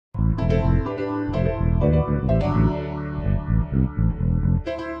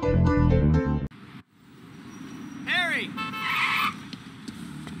Harry!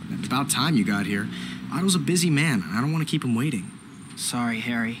 It's about time you got here. Otto's a busy man. I don't want to keep him waiting. Sorry,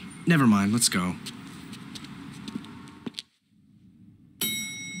 Harry. Never mind, let's go.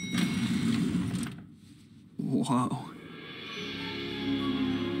 Whoa.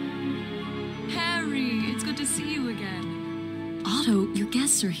 Harry, it's good to see you again. Otto, your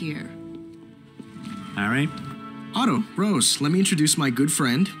guests are here. Harry? Otto, Rose, let me introduce my good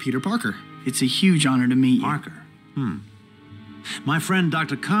friend, Peter Parker. It's a huge honor to meet you. Parker? My friend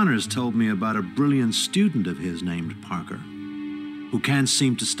Dr. Connors told me about a brilliant student of his named Parker, who can't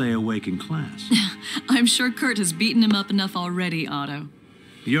seem to stay awake in class. I'm sure Kurt has beaten him up enough already, Otto.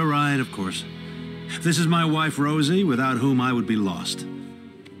 You're right, of course. This is my wife, Rosie, without whom I would be lost.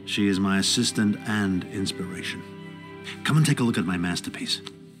 She is my assistant and inspiration. Come and take a look at my masterpiece.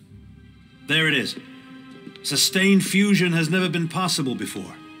 There it is. Sustained fusion has never been possible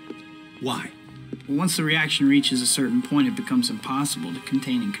before. Why? Well, once the reaction reaches a certain point, it becomes impossible to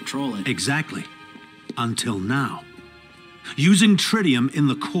contain and control it. Exactly. Until now. Using tritium in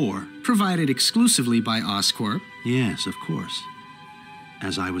the core. Provided exclusively by Oscorp. Yes, of course.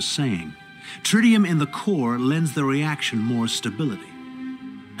 As I was saying, tritium in the core lends the reaction more stability.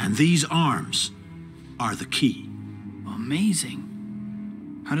 And these arms are the key.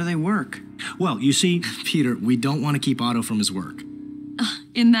 Amazing. How do they work? Well, you see... Peter, we don't want to keep Otto from his work.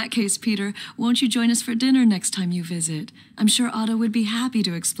 In that case, Peter, won't you join us for dinner next time you visit? I'm sure Otto would be happy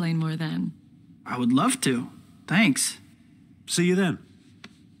to explain more then. I would love to. Thanks. See you then.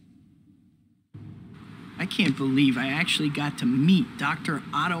 I can't believe I actually got to meet Dr.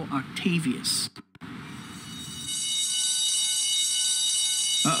 Otto Octavius.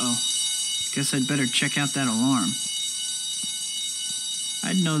 Uh-oh. Guess I'd better check out that alarm.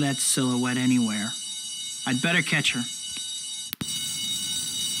 I'd know that silhouette anywhere. I'd better catch her.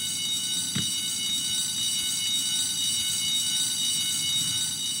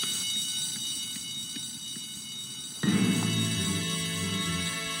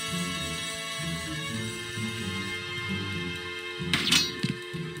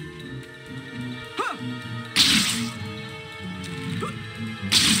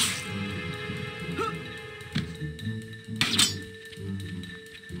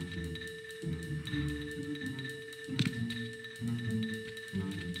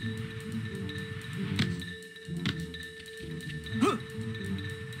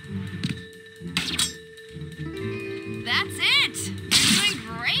 That's it! You're doing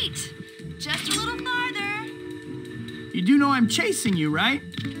great! Just a little farther. You do know I'm chasing you, right?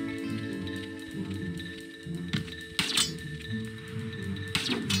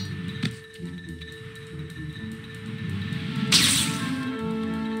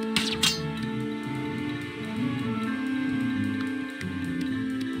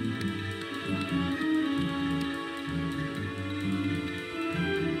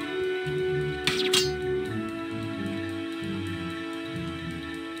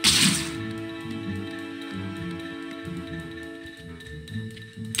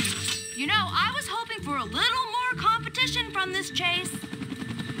 You know, I was hoping for a little more competition from this chase.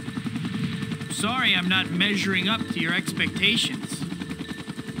 Sorry I'm not measuring up to your expectations.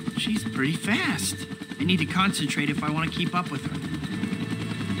 She's pretty fast. I need to concentrate if I want to keep up with her.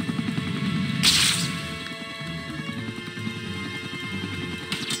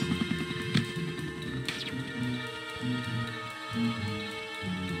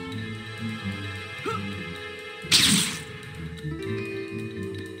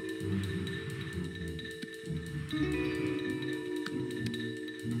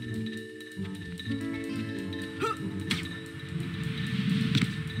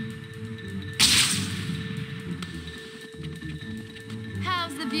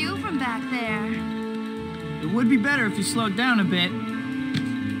 How's the view from back there? It would be better if you slowed down a bit.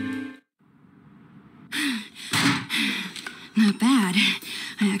 Not bad.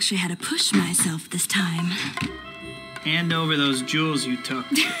 I actually had to push myself this time. Hand over those jewels you took.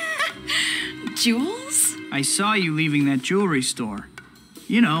 Jewels? I saw you leaving that jewelry store.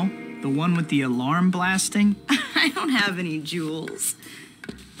 You know, the one with the alarm blasting. I don't have any jewels.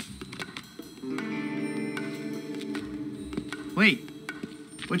 Wait,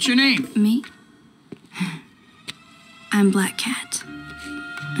 what's your name? Me? I'm Black Cat.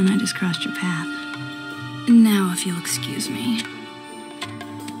 And I just crossed your path. Now, if you'll excuse me.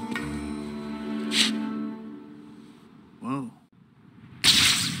 Whoa.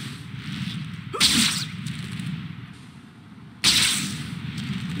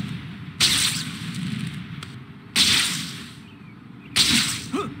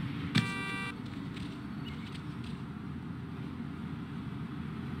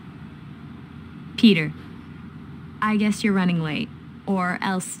 Peter, I guess you're running late. Or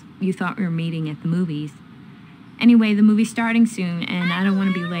else you thought we were meeting at the movies. Anyway, the movie's starting soon, and I don't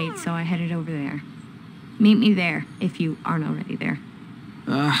want to be late, so I headed over there. Meet me there, if you aren't already there.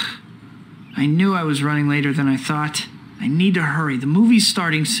 I knew I was running later than I thought. I need to hurry. The movie's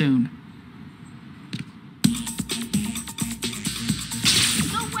starting soon.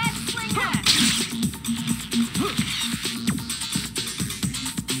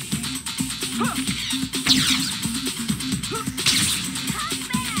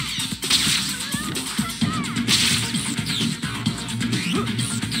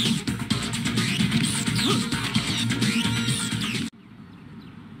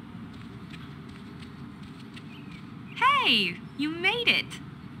 Hey, you made it.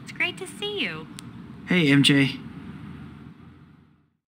 It's great to see you. Hey, MJ.